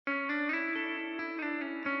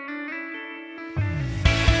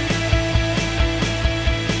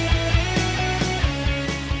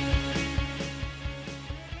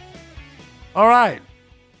All right.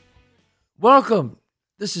 Welcome.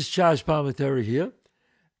 This is Chazz Palminteri here.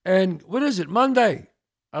 And what is it? Monday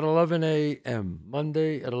at 11 a.m.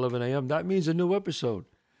 Monday at 11 a.m. That means a new episode.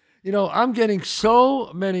 You know, I'm getting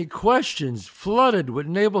so many questions flooded with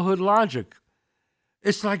neighborhood logic.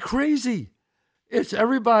 It's like crazy. It's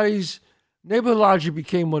everybody's neighborhood logic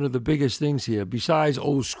became one of the biggest things here, besides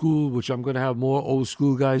old school, which I'm going to have more old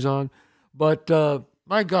school guys on. But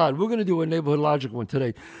my God, we're going to do a neighborhood logic one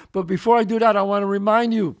today. But before I do that, I want to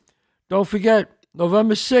remind you, don't forget,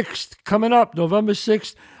 November 6th, coming up, November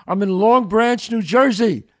 6th, I'm in Long Branch, New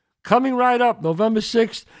Jersey. Coming right up, November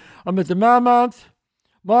 6th, I'm at the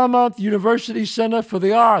Monmouth University Center for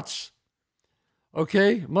the Arts.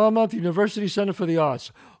 Okay, Monmouth University Center for the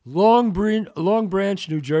Arts. Long Branch,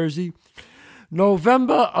 New Jersey.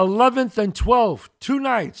 November 11th and 12th, 2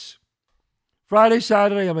 nights. Friday,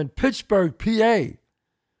 Saturday, I'm in Pittsburgh, PA.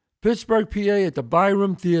 Pittsburgh, PA at the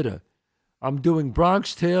Byram Theater. I'm doing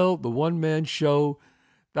Bronx Tale, the one-man show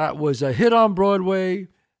that was a hit on Broadway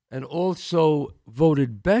and also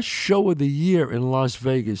voted Best Show of the Year in Las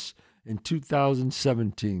Vegas in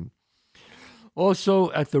 2017.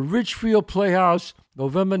 Also at the Richfield Playhouse,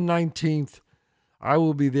 November 19th, I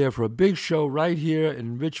will be there for a big show right here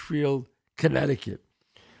in Richfield, Connecticut.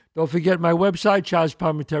 Don't forget my website,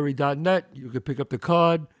 chazzpalminteri.net. You can pick up the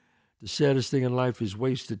card. The saddest thing in life is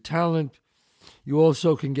wasted talent. You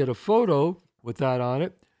also can get a photo with that on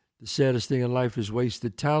it. The saddest thing in life is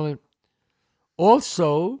wasted talent.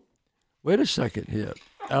 Also, wait a second here.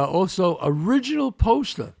 Also, original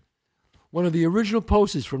poster. One of the original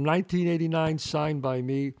posters from 1989 signed by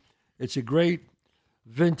me. It's a great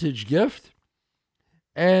vintage gift.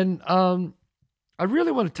 And I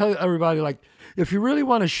really want to tell everybody, like, if you really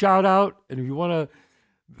want to shout out and if you want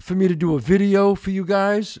for me to do a video for you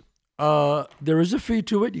guys, there is a fee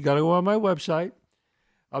to it. You got to go on my website.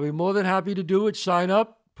 I'll be more than happy to do it. Sign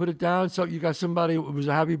up, put it down. So you got somebody, it was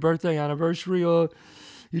a happy birthday, anniversary, or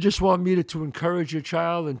you just want me to encourage your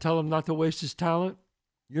child and tell him not to waste his talent.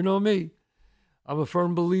 You know me. I'm a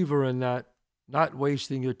firm believer in that, not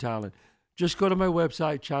wasting your talent. Just go to my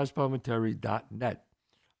website, chazzpalminteri.net.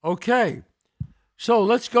 Okay, so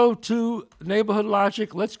let's go to Neighborhood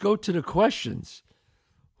Logic. Let's go to the questions.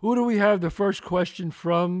 Who do we have the first question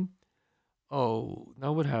from? Oh,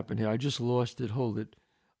 now what happened here? I just lost it. Hold it.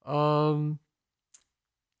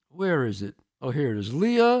 Where is it? Oh, here it is.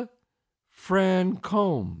 Leah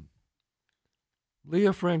Francombe.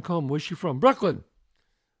 Leah Francombe. Where's she from? Brooklyn.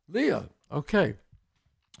 Leah. Okay.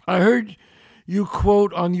 I heard you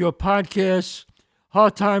quote on your podcast,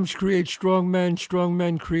 hard times create strong men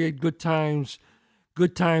create good times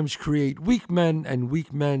create weak men, and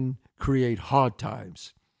weak men create hard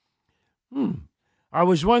times. I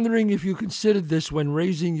was wondering if you considered this when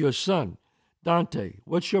raising your son. Dante,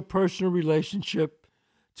 what's your personal relationship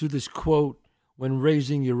to this quote when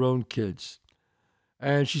raising your own kids?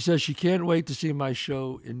 And she says she can't wait to see my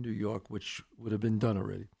show in New York, which would have been done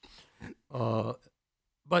already.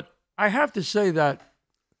 But I have to say that,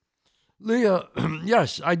 Leah,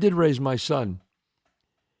 yes, I did raise my son.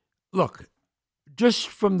 Look, just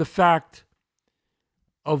from the fact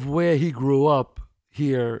of where he grew up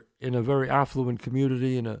here in a very affluent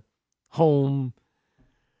community, in a home,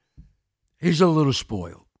 he's a little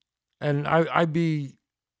spoiled. And I'd be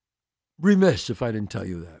remiss if I didn't tell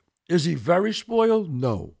you that. Is he very spoiled?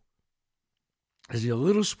 No. Is he a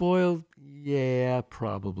little spoiled? Yeah,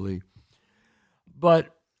 probably.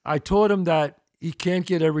 But I taught him that he can't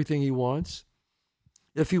get everything he wants.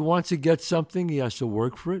 If he wants to get something, he has to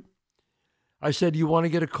work for it. I said, you want to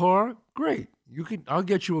get a car? Great. I'll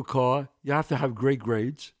get you a car. You have to have great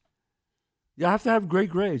grades. You have to have great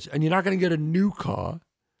grades. And you're not going to get a new car.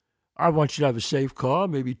 I want you to have a safe car,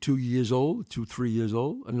 maybe 2 years old, 3 years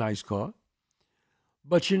old, a nice car.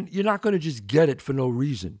 But you're not going to just get it for no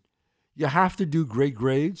reason. You have to do great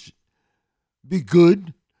grades. Be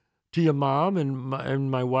good to your mom,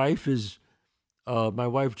 and my wife is, my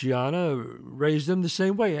wife Gianna raised them the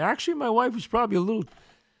same way. Actually, my wife was probably a little,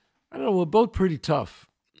 I don't know, we're both pretty tough.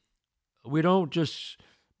 We don't just,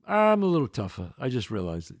 I'm a little tougher. I just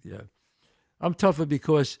realized it, yeah. I'm tougher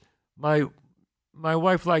because my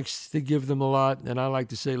wife likes to give them a lot, and I like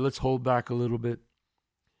to say, let's hold back a little bit.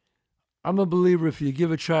 I'm a believer if you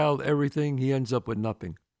give a child everything, he ends up with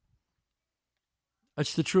nothing.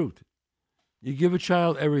 That's the truth. You give a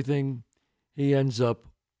child everything, he ends up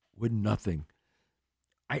with nothing.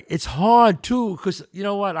 It's hard, too, because, you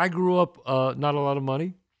know what? I grew up not a lot of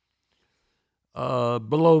money,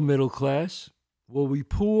 below middle class. Were we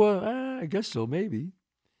poor? I guess so, maybe.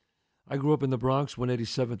 I grew up in the Bronx,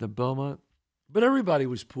 187th and Belmont. But everybody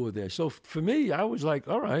was poor there. So for me, I was like,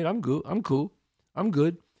 all right, I'm good. I'm cool. I'm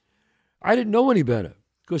good. I didn't know any better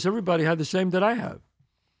because everybody had the same that I have.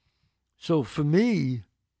 So for me,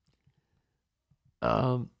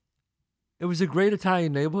 it was a great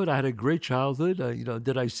Italian neighborhood. I had a great childhood.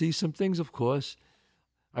 Did I see some things? Of course.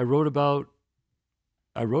 I wrote about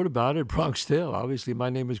it, Bronx Tale. Obviously, my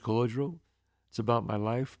name is Calandro. It's about my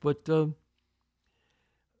life. But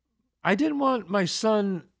I didn't want my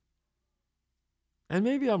son, and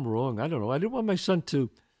maybe I'm wrong, I don't know. I didn't want my son to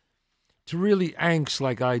really angst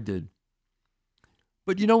like I did.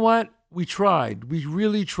 But you know what? We tried. We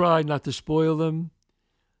really tried not to spoil them.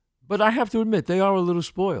 But I have to admit, they are a little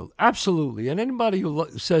spoiled. Absolutely. And anybody who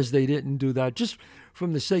says they didn't do that, just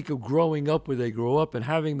from the sake of growing up where they grow up and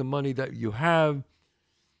having the money that you have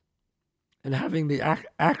and having the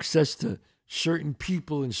access to certain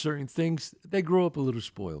people and certain things, they grow up a little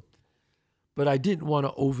spoiled. But I didn't want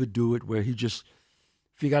to overdo it where he just,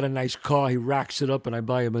 if he got a nice car, he racks it up and I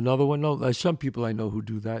buy him another one. No, there's some people I know who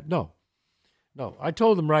do that. No. I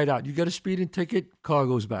told him right out, you get a speeding ticket, car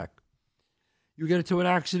goes back. You get into an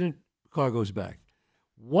accident, car goes back.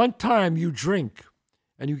 One time you drink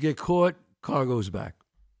and you get caught, car goes back.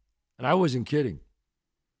 And I wasn't kidding.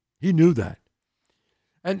 He knew that.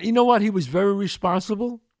 And you know what? He was very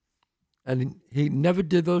responsible. And he never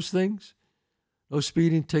did those things. No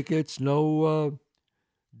speeding tickets, no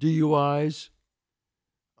DUIs.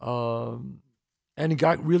 And he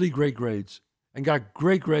got really great grades. And got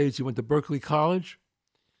great grades. He went to Berkeley College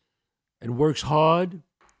and works hard.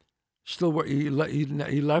 Still, he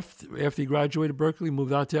left after he graduated Berkeley,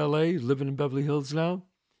 moved out to L.A., living in Beverly Hills now.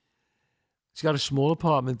 He's got a small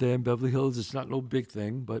apartment there in Beverly Hills. It's not no big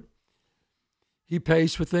thing, but he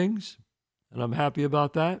pays for things, and I'm happy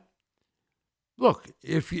about that. Look,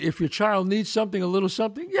 if your child needs something, a little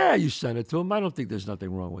something, yeah, you send it to him. I don't think there's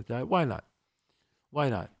nothing wrong with that. Why not?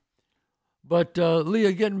 But,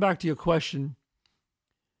 Leah, getting back to your question,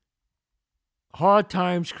 hard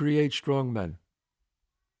times create strong men.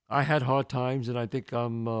 I had hard times, and I think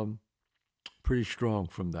I'm pretty strong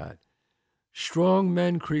from that. Strong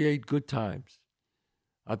men create good times.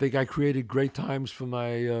 I think I created great times for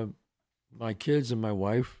my kids and my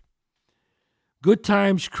wife. Good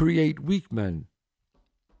times create weak men.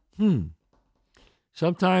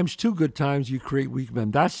 Sometimes too good times you create weak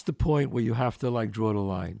men. That's the point where you have to draw the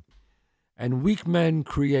line. And weak men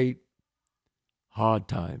create hard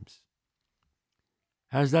times.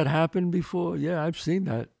 Has that happened before? Yeah, I've seen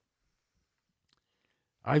that.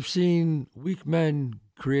 I've seen weak men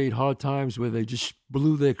create hard times where they just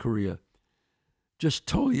blew their career. Just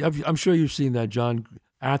totally. I'm sure you've seen that, John.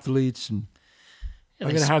 Athletes, and I'm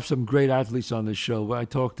going to have some great athletes on this show. I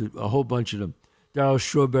talked to a whole bunch of them. Darryl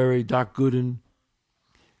Strawberry, Doc Gooden.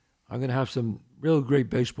 I'm going to have some real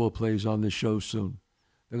great baseball players on this show soon.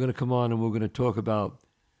 They're going to come on and we're going to talk about,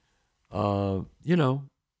 some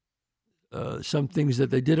things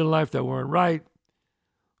that they did in life that weren't right.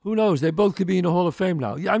 Who knows? They both could be in the Hall of Fame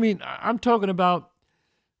now. I mean, I'm talking about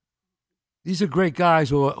these are great guys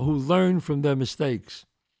who learn from their mistakes.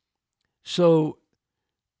 So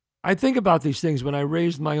I think about these things when I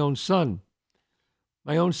raised my own son.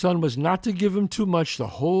 My own son was not to give him too much, to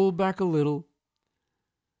hold back a little,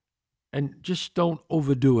 and just don't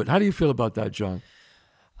overdo it. How do you feel about that, John?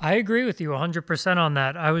 I agree with you 100% on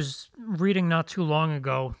that. I was reading not too long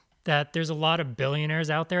ago that there's a lot of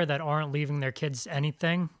billionaires out there that aren't leaving their kids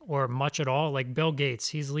anything or much at all. Like Bill Gates,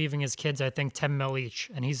 he's leaving his kids, I think, 10 mil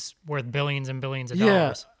each, and he's worth billions and billions of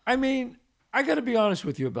dollars. I mean, I got to be honest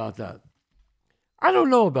with you about that. I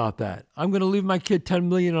don't know about that. I'm going to leave my kid 10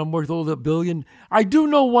 million and I'm worth all the billion. I do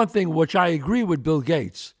know one thing, which I agree with Bill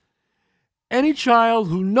Gates. Any child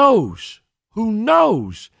who knows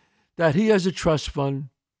that he has a trust fund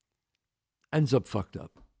ends up fucked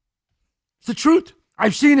up. It's the truth.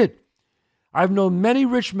 I've seen it. I've known many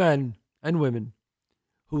rich men and women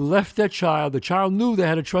who left their child. The child knew they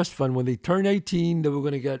had a trust fund. When they turned 18, they were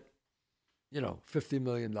going to get, $50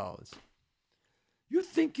 million. You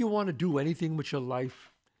think you want to do anything with your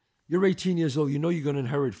life? You're 18 years old. You know you're going to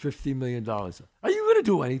inherit $50 million. Are you going to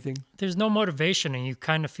do anything? There's no motivation, and you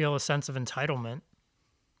kind of feel a sense of entitlement.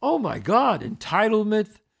 Oh, my God. Entitlement.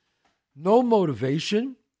 No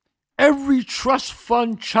motivation. Every trust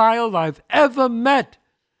fund child I've ever met,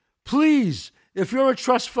 please, if you're a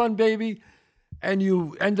trust fund baby and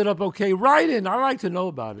you ended up okay, write in. I like to know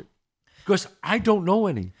about it because I don't know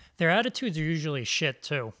any. Their attitudes are usually shit,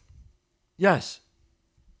 too. Yes.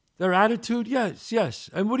 Their attitude, yes.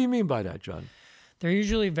 And what do you mean by that, John? They're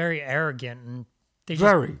usually very arrogant and they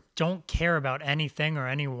just don't care about anything or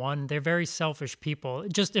anyone. They're very selfish people,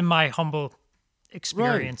 just in my humble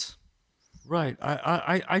experience. Right.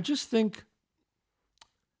 I just think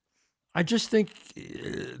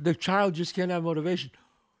the child just can't have motivation.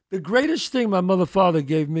 The greatest thing my mother, father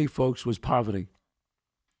gave me, folks, was poverty.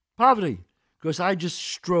 Poverty. Because I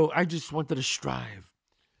just wanted to strive.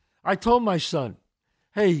 I told my son,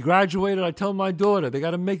 hey, he graduated. I told my daughter, they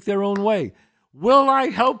got to make their own way. Will I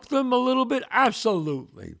help them a little bit?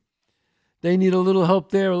 Absolutely. They need a little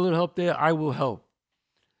help there, a little help there. I will help.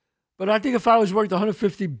 But I think if I was worth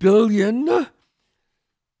 150 billion,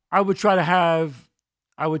 I would I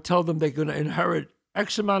would tell them they're going to inherit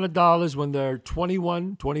X amount of dollars when they're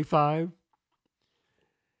 21, 25,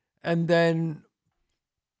 and then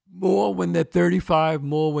more when they're 35,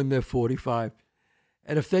 more when they're 45.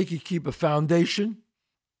 And if they could keep a foundation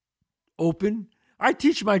open, I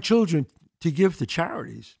teach my children to give to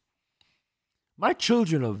charities. My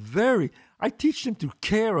children I teach them to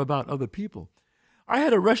care about other people. I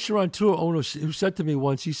had a restaurateur owner who said to me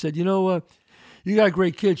once, he said, you got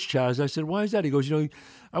great kids, Chazz. I said, why is that? He goes,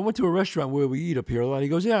 I went to a restaurant where we eat up here a lot. He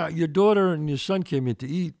goes, yeah, your daughter and your son came in to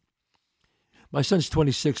eat. My son's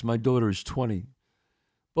 26, my daughter is 20.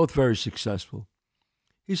 Both very successful.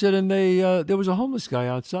 He said, and there was a homeless guy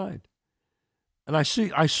outside. And I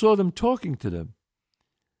saw them talking to them.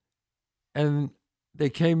 And they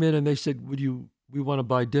came in and they said, we want to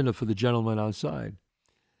buy dinner for the gentleman outside.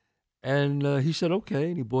 And he said, okay.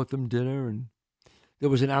 And he bought them dinner. And there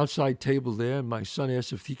was an outside table there. And my son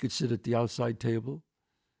asked if he could sit at the outside table.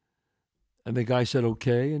 And the guy said,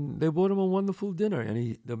 okay. And they bought him a wonderful dinner.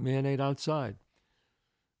 And the man ate outside.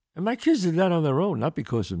 And my kids did that on their own, not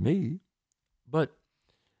because of me. But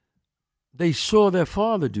they saw their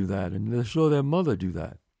father do that. And they saw their mother do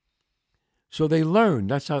that. So they learn.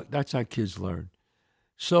 That's how kids learn.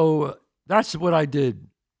 So that's what I did,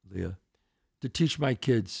 Leah, to teach my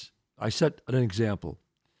kids. I set an example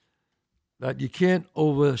that you can't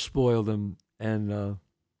over-spoil them and,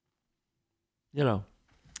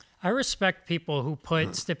 I respect people who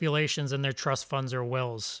put stipulations in their trust funds or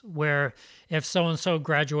wills where if so-and-so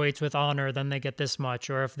graduates with honor, then they get this much.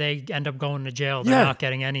 Or if they end up going to jail, they're not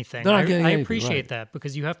getting anything. They're not getting anything, appreciate right. that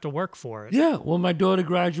because you have to work for it. Yeah, when my daughter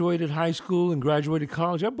graduated high school and graduated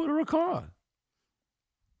college, I bought her a car.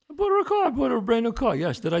 I bought her a brand new car.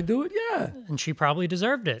 Yes, did I do it? Yeah. And she probably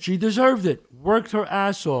deserved it. She deserved it. Worked her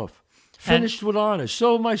ass off. Finished with honors.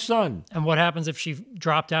 So my son. And what happens if she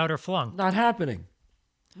dropped out or flung? Not happening.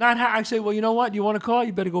 I say, well, you know what? You want a car?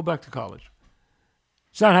 You better go back to college.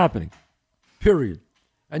 It's not happening. Period.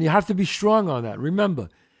 And you have to be strong on that. Remember,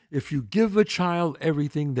 if you give a child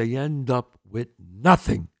everything, they end up with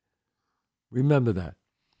nothing. Remember that.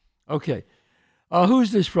 Okay.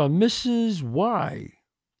 Who's this from? Mrs. Y.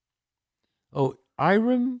 Oh,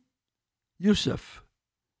 Iram Yusuf.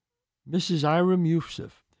 Mrs. Iram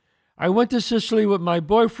Yusuf. I went to Sicily with my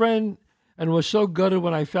boyfriend and was so gutted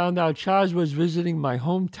when I found out Chazz was visiting my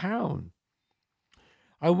hometown.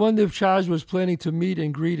 I wonder if Chazz was planning to meet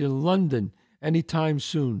and greet in London anytime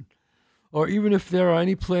soon, or even if there are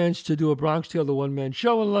any plans to do a Bronx Tale, the one-man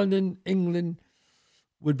show in London, England,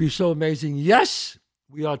 would be so amazing. Yes,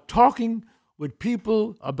 we are talking with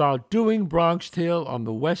people about doing Bronx Tale on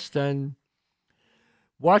the West End.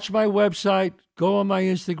 Watch my website, go on my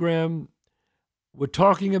Instagram. We're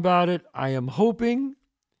talking about it. I am hoping.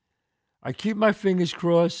 I keep my fingers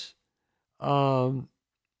crossed. I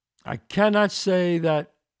cannot say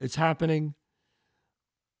that it's happening,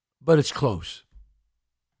 but it's close.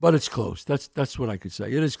 That's what I could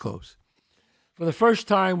say. It is close. For the first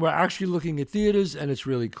time, we're actually looking at theaters, and it's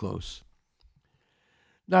really close.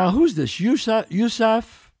 Now, who's this?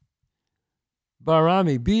 Yusuf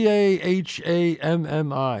Barami, Bahammi.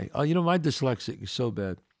 Oh, my dyslexic is so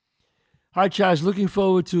bad. Hi, Chazz. Looking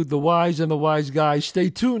forward to The Wise and the Wise Guys. Stay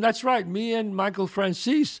tuned. That's right. Me and Michael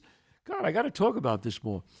Francis. God, I got to talk about this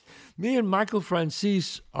more. Me and Michael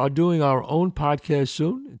Francis are doing our own podcast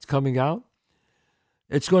soon. It's coming out.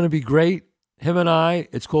 It's going to be great. Him and I,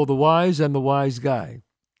 it's called The Wise and the Wise Guy.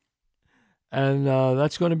 And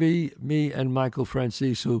that's going to be me and Michael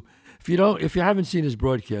Francis, who, if you haven't seen his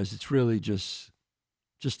broadcast, it's really just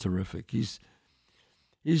terrific. He's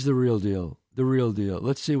the real deal. The real deal.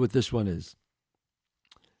 Let's see what this one is.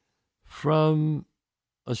 From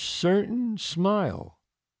A Certain Smile.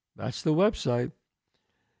 That's the website.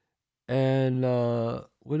 And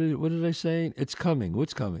what did I say? It's coming.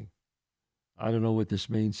 What's coming? I don't know what this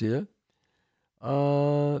means here.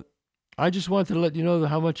 I just wanted to let you know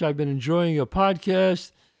how much I've been enjoying your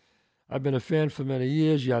podcast. I've been a fan for many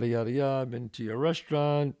years, yada, yada, yada. I've been to your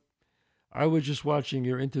restaurant. I was just watching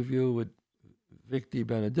your interview with Vic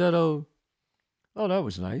Benedetto. Oh, that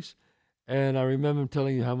was nice. And I remember him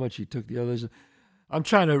telling you how much he took the others. I'm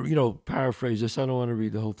trying to, paraphrase this. I don't want to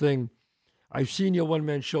read the whole thing. I've seen your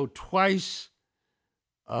one-man show twice.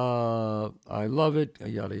 I love it.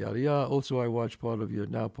 Yada, yada, yada. Also, I watched part of your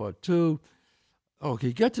now part 2.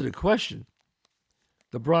 Okay, get to the question.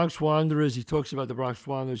 The Bronx Wanderers. He talks about the Bronx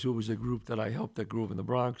Wanderers, who was a group that I helped that grew up in the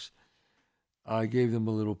Bronx. I gave them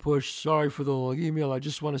a little push. Sorry for the long email. I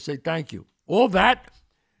just want to say thank you. All that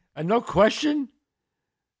and no question?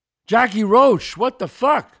 Jackie Roach, what the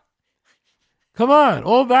fuck? Come on,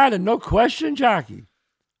 all that and no question, Jackie?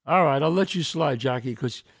 All right, I'll let you slide, Jackie,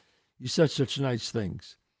 because you said such nice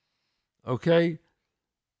things. Okay?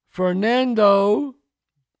 Fernando,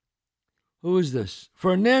 who is this?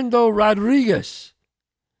 Fernando Rodriguez.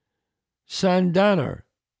 Santana.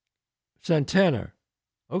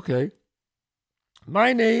 Okay.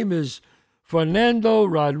 My name is Fernando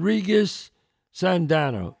Rodriguez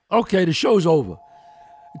Santana. Okay, the show's over.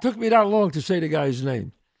 It took me that long to say the guy's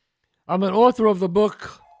name. I'm an author of the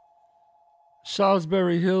book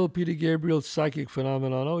Salisbury Hill, Peter Gabriel's Psychic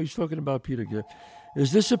Phenomenon. Oh, he's talking about Peter Gabriel.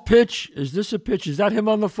 Is this a pitch? Is that him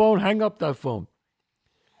on the phone? Hang up that phone.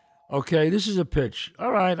 Okay, this is a pitch.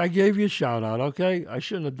 All right, I gave you a shout out, okay? I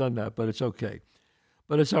shouldn't have done that, but it's okay.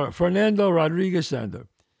 But it's all right. Fernando Rodriguez Sander.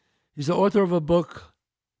 He's the author of a book,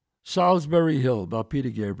 Salisbury Hill, about Peter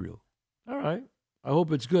Gabriel. All right. I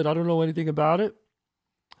hope it's good. I don't know anything about it.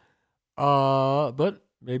 But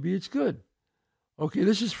maybe it's good. Okay,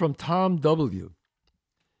 this is from Tom W.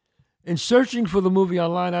 In searching for the movie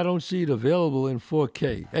online, I don't see it available in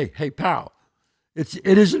 4K. Hey, pal. It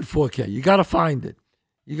is in 4K. You got to find it.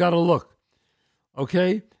 You got to look.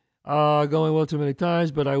 Okay? Going well too many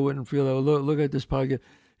times, but I wouldn't feel that. Look at this podcast.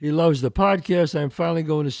 He loves the podcast. I'm finally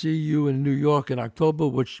going to see you in New York in October,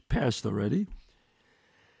 which passed already.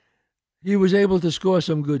 He was able to score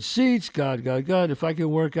some good seats. God. If I can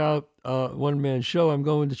work out a one-man show, I'm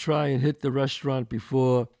going to try and hit the restaurant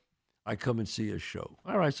before I come and see a show.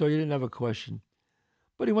 All right, so he didn't have a question.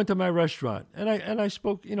 But he went to my restaurant, and I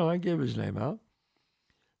spoke, I gave his name out.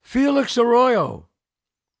 Felix Arroyo.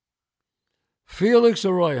 Hello,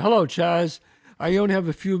 Chazz. I only have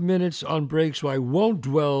a few minutes on break, so I won't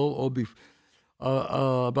dwell or be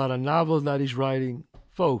about a novel that he's writing.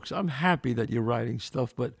 Folks, I'm happy that you're writing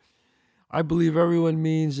stuff, but I believe everyone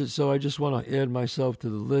means it, so I just want to add myself to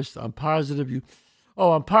the list. I'm positive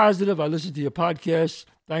I'm positive. I listened to your podcast.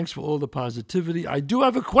 Thanks for all the positivity. I do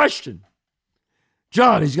have a question.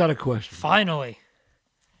 John, he's got a question. Finally.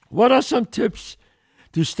 What are some tips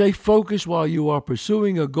to stay focused while you are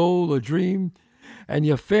pursuing a goal or dream and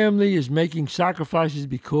your family is making sacrifices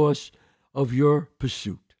because of your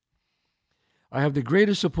pursuit? I have the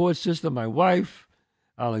greatest support system. My wife,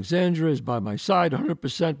 Alexandra, is by my side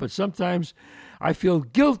 100%, but sometimes I feel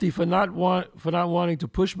guilty for not wanting to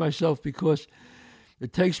push myself because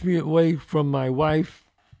it takes me away from my wife,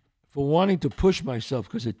 for wanting to push myself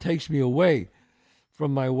because it takes me away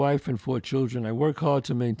from my wife and 4 children. I work hard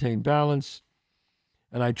to maintain balance,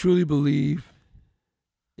 and I truly believe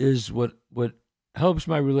is what helps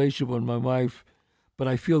my relationship with my wife, but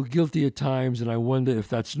I feel guilty at times, and I wonder if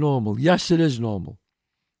that's normal. Yes, it is normal.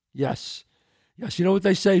 Yes. You know what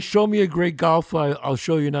they say? Show me a great golfer, I'll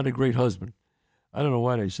show you not a great husband. I don't know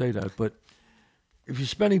why they say that, but if you're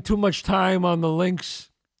spending too much time on the links,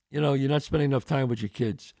 you're not spending enough time with your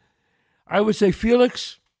kids. I would say,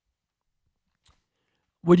 Felix,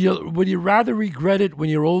 would you rather regret it when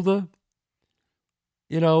you're older?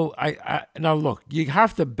 Now look, you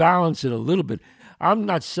have to balance it a little bit. I'm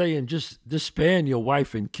not saying just disband your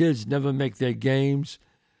wife and kids, never make their games,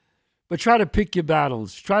 but try to pick your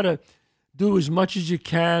battles. Try to do as much as you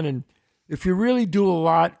can, and if you really do a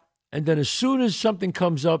lot, and then as soon as something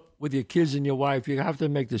comes up with your kids and your wife, you have to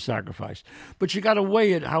make the sacrifice. But you got to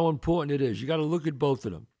weigh it, how important it is. You got to look at both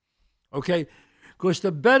of them, okay? Because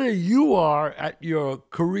the better you are at your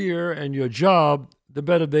career and your job, the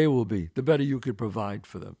better they will be, the better you could provide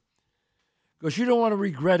for them. Because you don't want to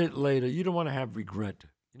regret it later. You don't want to have regret.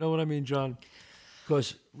 You know what I mean, John?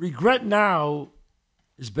 Because regret now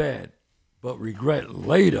is bad, but regret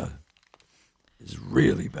later is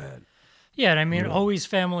really bad. Yeah, and I mean, always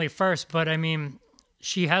family first, but I mean,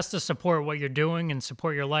 she has to support what you're doing and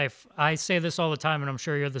support your life. I say this all the time, and I'm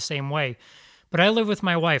sure you're the same way. But I live with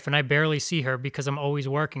my wife, and I barely see her because I'm always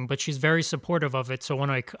working, but she's very supportive of it. So when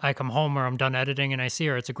I come home or I'm done editing and I see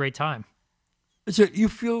her, it's a great time. You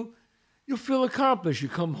feel accomplished. You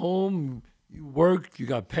come home, you worked, you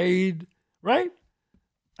got paid, right?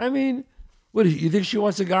 I mean, what, you think she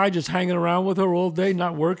wants a guy just hanging around with her all day,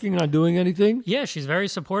 not working, not doing anything? Yeah, she's very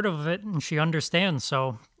supportive of it, and she understands.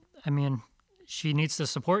 So, I mean, she needs to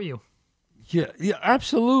support you. Yeah,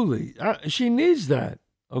 absolutely. She needs that,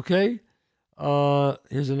 okay?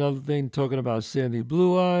 Here's another thing talking about Sandy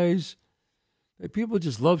Blue Eyes. Hey, people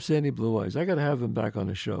just love Sandy Blue Eyes. I got to have him back on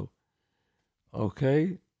the show.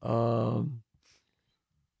 Okay. What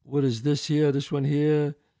is this here? This one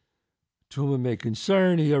here. To whom it may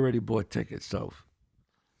concern, he already bought tickets, so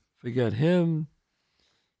forget him.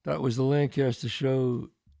 That was the Lancaster Show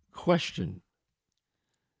question.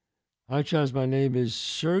 Hi, Chazz. My name is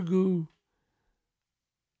Sergu,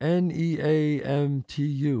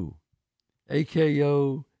 Neamtu,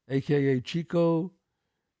 AKO, AKA Chico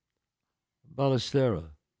Ballestera.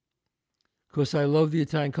 Of course, I love the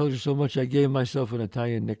Italian culture so much, I gave myself an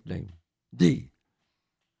Italian nickname. D.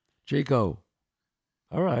 Chico.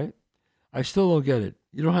 All right. I still don't get it.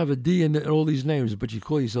 You don't have a D in all these names, but you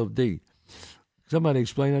call yourself D. Somebody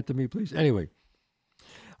explain that to me, please. Anyway,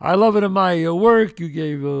 I love it in my work. You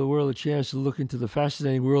gave the world a chance to look into the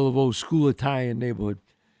fascinating world of old school Italian neighborhood.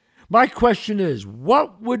 My question is,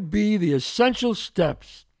 what would be the essential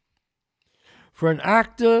steps for an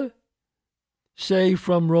actor, say,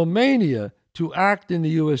 from Romania to act in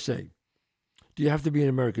the USA? Do you have to be an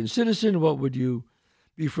American citizen? What would you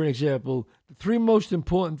be, for example, the 3 most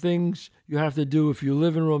important things you have to do if you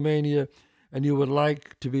live in Romania and you would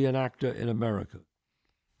like to be an actor in America?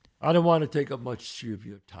 I don't want to take up much of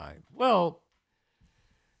your time. Well,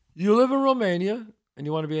 you live in Romania and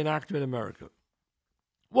you want to be an actor in America.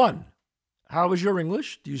 1, how is your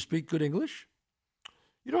English? Do you speak good English?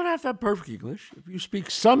 You don't have to have perfect English. If you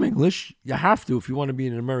speak some English, you have to if you want to be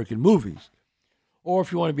in American movies. Or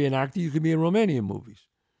if you want to be an actor, you can be in Romanian movies.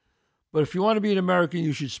 But if you want to be an American,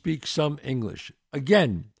 you should speak some English.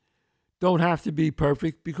 Again, don't have to be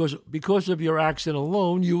perfect because of your accent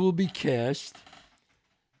alone, you will be cast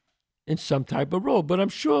in some type of role. But I'm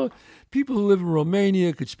sure people who live in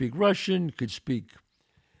Romania could speak Russian, could speak.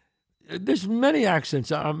 There's many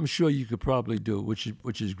accents I'm sure you could probably do,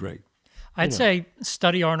 which is great. I'd say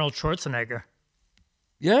study Arnold Schwarzenegger.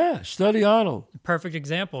 Yeah, study Arnold. Perfect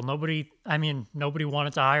example. Nobody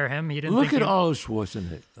wanted to hire him. He didn't Look at Arnold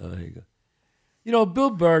Schwarzenegger. Bill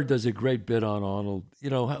Burr does a great bit on Arnold.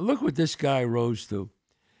 Look what this guy rose to.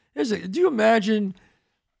 Do you imagine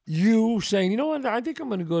you saying, you know what, I think I'm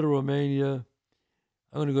going to go to Romania.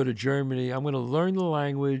 I'm going to go to Germany. I'm going to learn the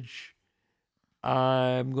language.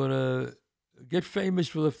 I'm going to get famous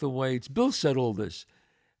for lifting weights. Bill said all this.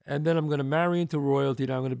 And then I'm going to marry into royalty,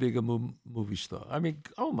 and I'm going to be a movie star. I mean,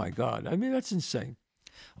 oh, my God. I mean, that's insane.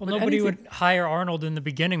 Well, nobody would hire Arnold in the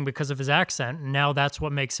beginning because of his accent, and now that's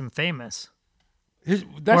what makes him famous. That's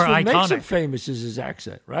what iconic. Makes him famous is his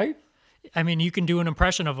accent, right? I mean, you can do an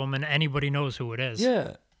impression of him, and anybody knows who it is.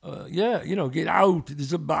 Yeah. Get out.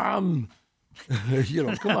 There's a bomb. Come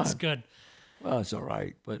on. That's good. Well, it's all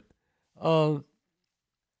right. But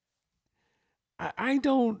I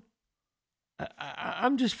don't...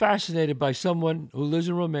 I'm just fascinated by someone who lives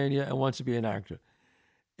in Romania and wants to be an actor.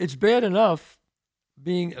 It's bad enough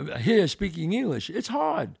being here speaking English. It's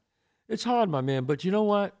hard. It's hard, my man. But you know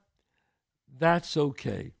what? That's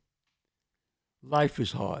okay. Life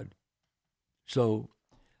is hard. So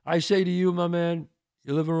I say to you, my man,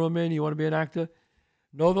 you live in Romania, you want to be an actor?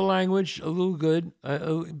 Know the language a little good,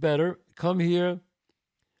 better. Come here.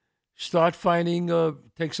 Start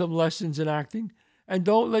take some lessons in acting. And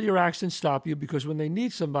don't let your accent stop you, because when they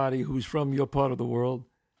need somebody who's from your part of the world,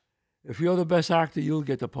 if you're the best actor, you'll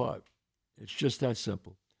get the part. It's just that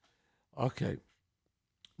simple. Okay.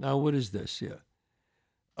 Now, what is this here?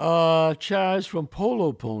 Chazz from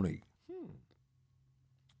Polo Pony.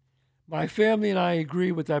 My family and I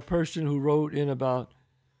agree with that person who wrote in about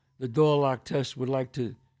the door lock test, would like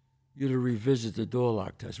you to revisit the door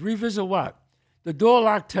lock test. Revisit what? The door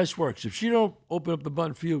lock test works. If she don't open up the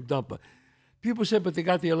button for you, dump her. People say, but they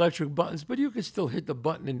got the electric buttons, but you can still hit the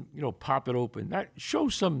button and, pop it open. That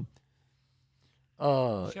shows some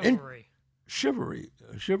chivalry. Chivalry?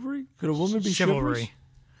 Could a woman be chivalry?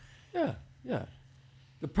 Yeah.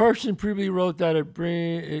 The person previously wrote that a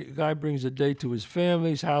guy brings a date to his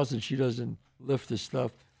family's house and she doesn't lift the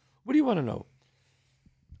stuff. What do you want to know?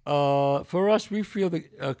 For us, we feel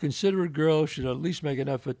that a considerate girl should at least make an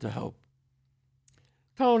effort to help.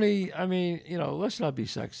 Tony, I mean, let's not be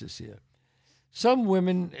sexist here. Some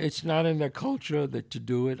women, it's not in their culture to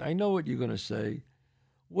do it. I know what you're going to say.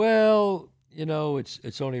 Well,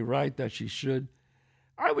 it's only right that she should.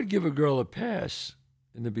 I would give a girl a pass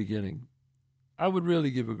in the beginning. I would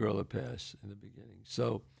really give a girl a pass in the beginning.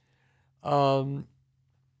 So, the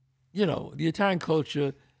Italian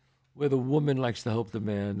culture where the woman likes to help the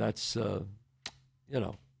man, that's, some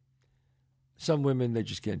women, they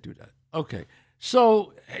just can't do that. Okay.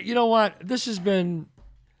 So, you know what? This has been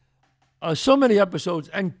so many episodes.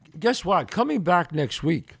 And guess what? Coming back next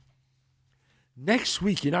week, Next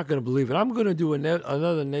week, you're not going to believe it. I'm going to do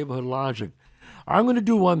another Neighborhood Logic. I'm going to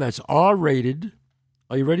do one that's R-rated.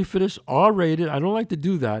 Are you ready for this? R-rated. I don't like to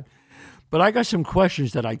do that. But I got some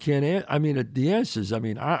questions that I can't answer. I mean, the answers. I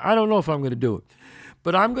mean, I don't know if I'm going to do it.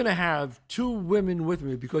 But I'm going to have two women with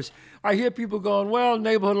me because I hear people going, well,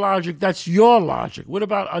 Neighborhood Logic, that's your logic. What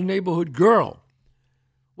about a neighborhood girl?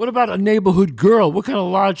 What about a neighborhood girl? What kind of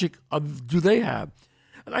logic do they have?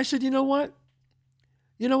 And I said, you know what?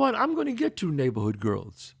 I'm going to get two neighborhood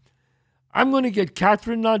girls. I'm going to get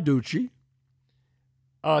Catherine Narducci.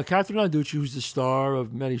 Catherine Narducci, who's the star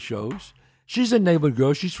of many shows. She's a neighborhood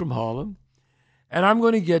girl. She's from Harlem. And I'm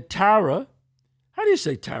going to get Tara. How do you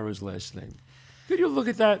say Tara's last name? Could you look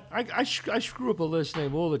at that? I screw up a last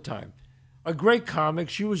name all the time. A great comic.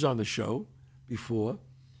 She was on the show before.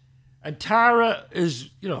 And Tara is,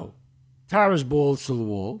 Tara's balls to the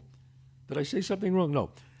wall. Did I say something wrong? No.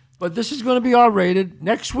 But this is going to be R-rated.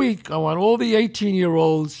 Next week, I want all the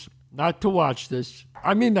 18-year-olds not to watch this.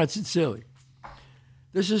 I mean that sincerely.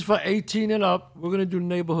 This is for 18 and up. We're going to do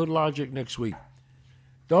Neighborhood Logic next week.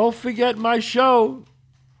 Don't forget my show,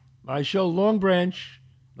 Long Branch,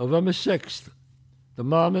 November 6th, the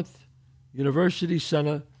Monmouth University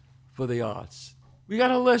Center for the Arts. We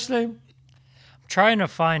got her last name? I'm trying to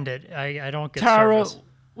find it. I don't get Tara, service.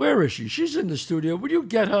 where is she? She's in the studio. Would you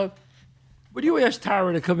get her? Would you ask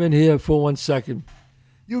Tara to come in here for 1 second?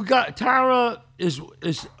 Tara is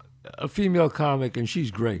a female comic, and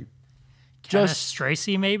she's great.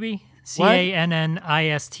 Canistraci, maybe? Cannistraci.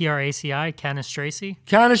 Canistraci?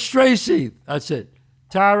 Canistraci. That's it.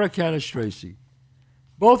 Tara Canistraci.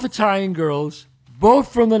 Both Italian girls,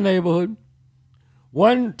 both from the neighborhood.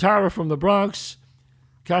 One, Tara from the Bronx,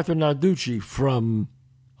 Catherine Narducci from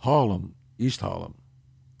Harlem, East Harlem.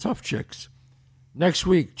 Tough chicks. Next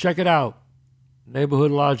week, check it out.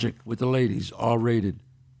 Neighborhood Logic with the ladies, R-rated.